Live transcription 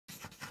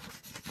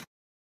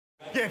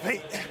Yeah,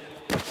 Pete.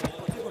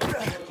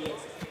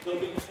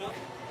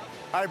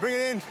 Hey, bring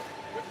it in.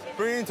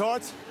 Bring it in,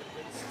 tights.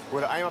 We're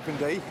going to aim up in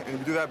D, and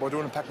we do that by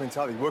doing a pack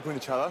mentality, working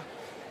with each other.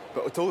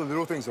 But it's all the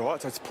little things, all right?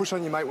 So it's push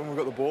on your mate when we've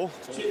got the ball,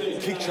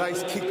 kick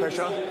chase, kick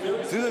pressure.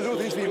 Do the little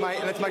things for your mate,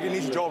 and let's make it an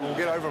easy job, and we'll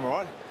get over them, all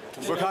right?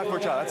 Work hard for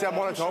each other. That's our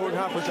motto, time. Work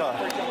hard for each other.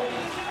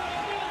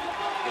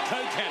 The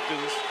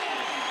co-captains,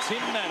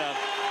 Tim Mannah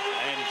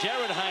and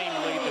Jared Hayne,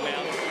 lead them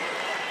out.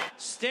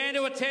 Stand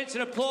to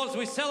attention, applause.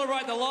 We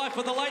celebrate the life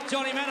of the late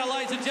Johnny Mannah,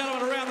 ladies and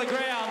gentlemen, around the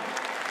ground.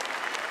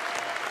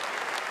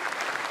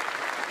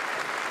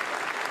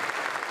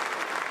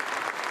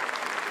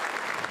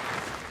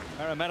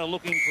 Parramatta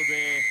looking for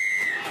their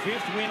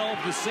 5th win of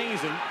the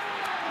season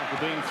after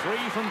being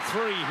 3 from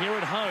 3 here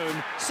at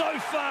home so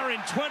far in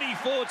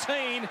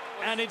 2014,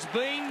 and it's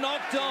been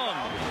knocked on.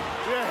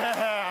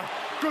 Yeah,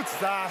 good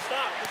start.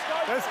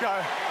 Let's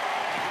go.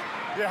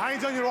 Yeah,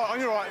 Haynes on your right, on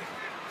your right.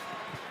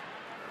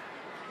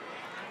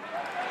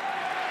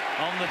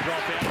 On the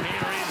dropout,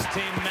 here is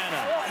Tim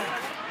Mannah.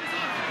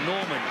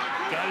 Norman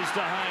goes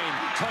to Hayne.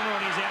 Tonga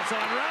on his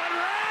outside. Run!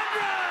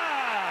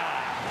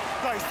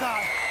 Great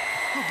start.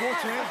 Good ball,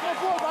 champ. Good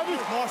ball, baby.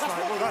 Nice,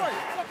 mate. Well done.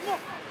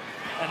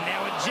 And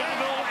now a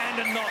juggle and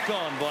a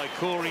knock-on by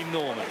Corey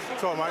Norman.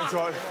 That's right, mate. That's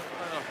right.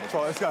 That's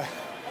right. Let's go.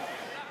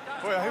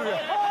 Oh, yeah, here we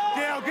go.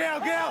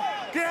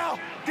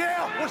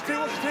 Gal. Watch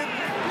Tim.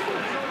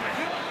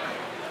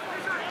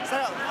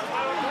 Stay up.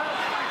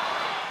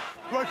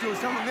 Right, Jules.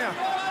 Coming now.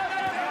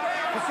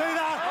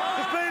 Defeater.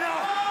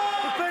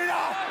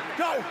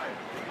 Go.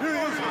 Here he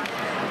is.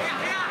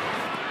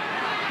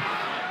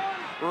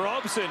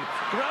 Robson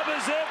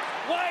grubbers it.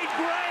 Wade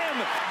Graham.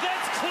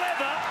 That's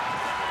clever.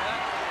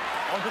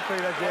 On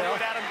defeater, Gal.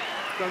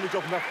 Don't be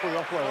dropping that foot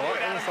off, all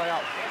right? And stay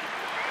up.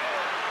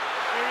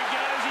 Here he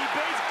goes. He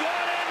beats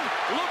Gordon.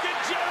 Look at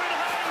Jared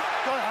Hayne.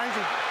 Go,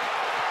 Hainsey.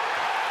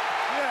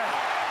 Yeah.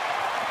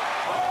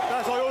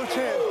 That's all your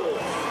chant.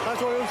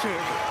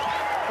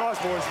 Nice,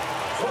 boys.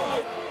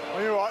 On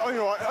your right. On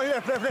your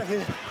left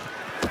here.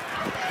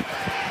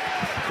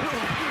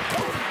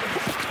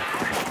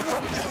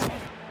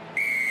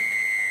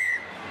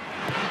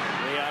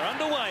 We are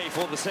underway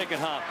for the second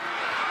half.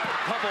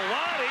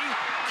 Papalati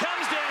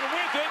comes down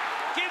wicket,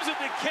 gives it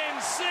to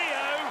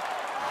Kensio.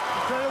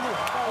 Incredible.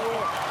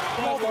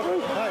 Come on, bro.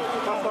 Hey,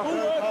 pass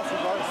it,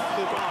 bro.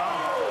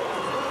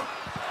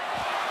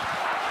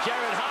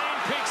 Jared Hayne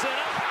picks it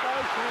up.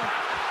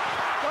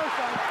 Go,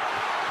 son.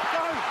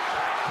 Go.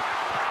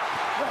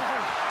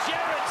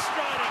 Jared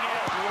striding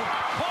out,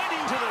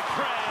 pointing to the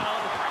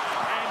crowd,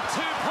 and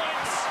 2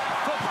 points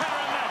for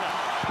Parramatta.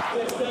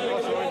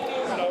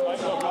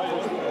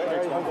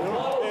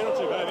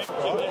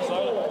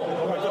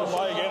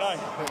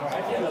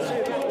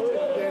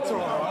 It's all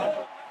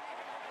right.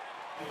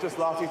 Just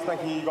lastly,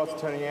 thank you guys for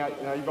turning out.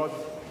 You know, you guys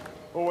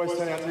always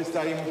turn out to this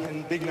stadium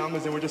in big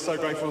numbers, and we're just so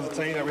grateful as a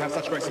team that we have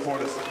such great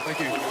supporters. Thank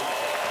you.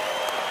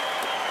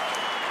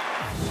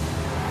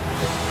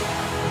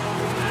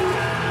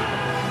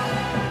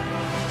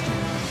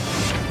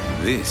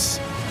 This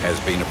has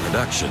been a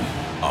production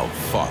of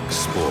Fox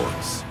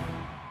Sports.